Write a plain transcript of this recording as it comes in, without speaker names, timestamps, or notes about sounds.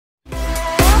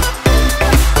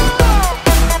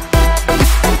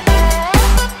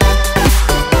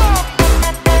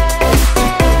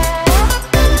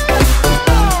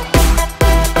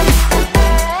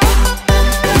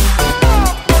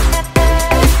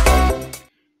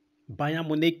Bayern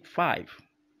Munich 5,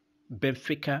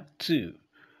 Benfica 2.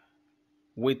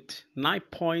 With 9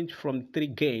 points from 3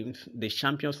 games, the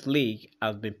Champions League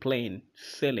has been plain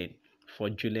sailing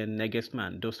for Julian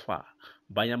Nagelsmann thus far.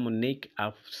 Bayern Munich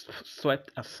have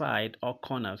swept aside all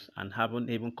corners and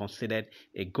haven't even considered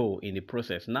a goal in the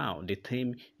process. Now, the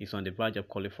team is on the verge of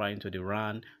qualifying to the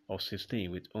round of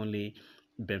 16 with only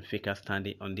Benfica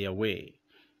standing on their way.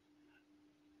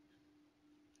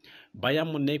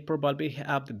 Bayern Munich probably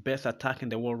have the best attack in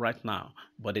the world right now,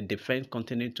 but the defense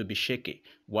continues to be shaky.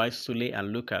 While Sule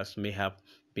and Lucas may have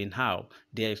been out,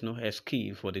 there is no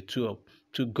excuse for the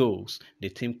two goals the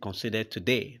team conceded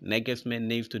today. Nagelsmann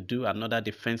needs to do another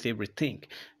defensive rethink.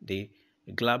 The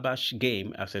Gladbach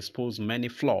game has exposed many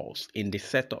flaws in the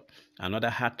setup. Another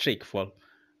hat-trick for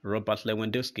Robert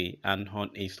Lewandowski and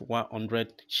on his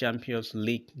 100th Champions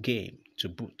League game to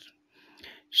boot.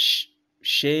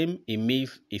 Shame he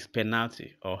missed his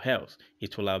penalty, or else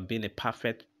it would have been a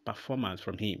perfect performance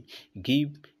from him.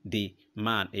 Give the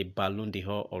man a Ballon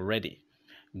d'Or already.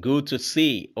 Good to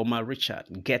see Omar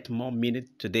Richard get more minutes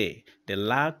today. The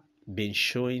lad been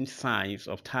showing signs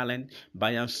of talent.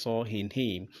 Bayern saw in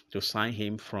him to sign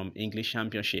him from English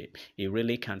Championship. He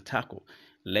really can tackle.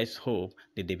 Let's hope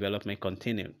the development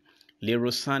continues. Leroy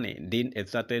Sané didn't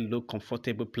exactly look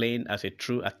comfortable playing as a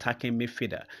true attacking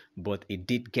midfielder, but he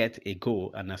did get a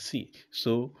goal and assist.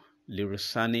 So Leroy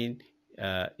Sané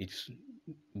is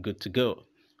good to go.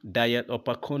 Dayot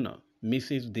Upamecano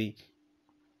misses the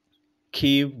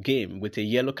Kyiv game with a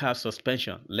yellow card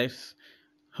suspension. Let's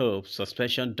hope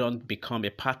suspension don't become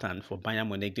a pattern for Bayern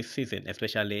Munich this season,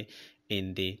 especially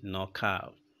in the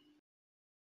knockout.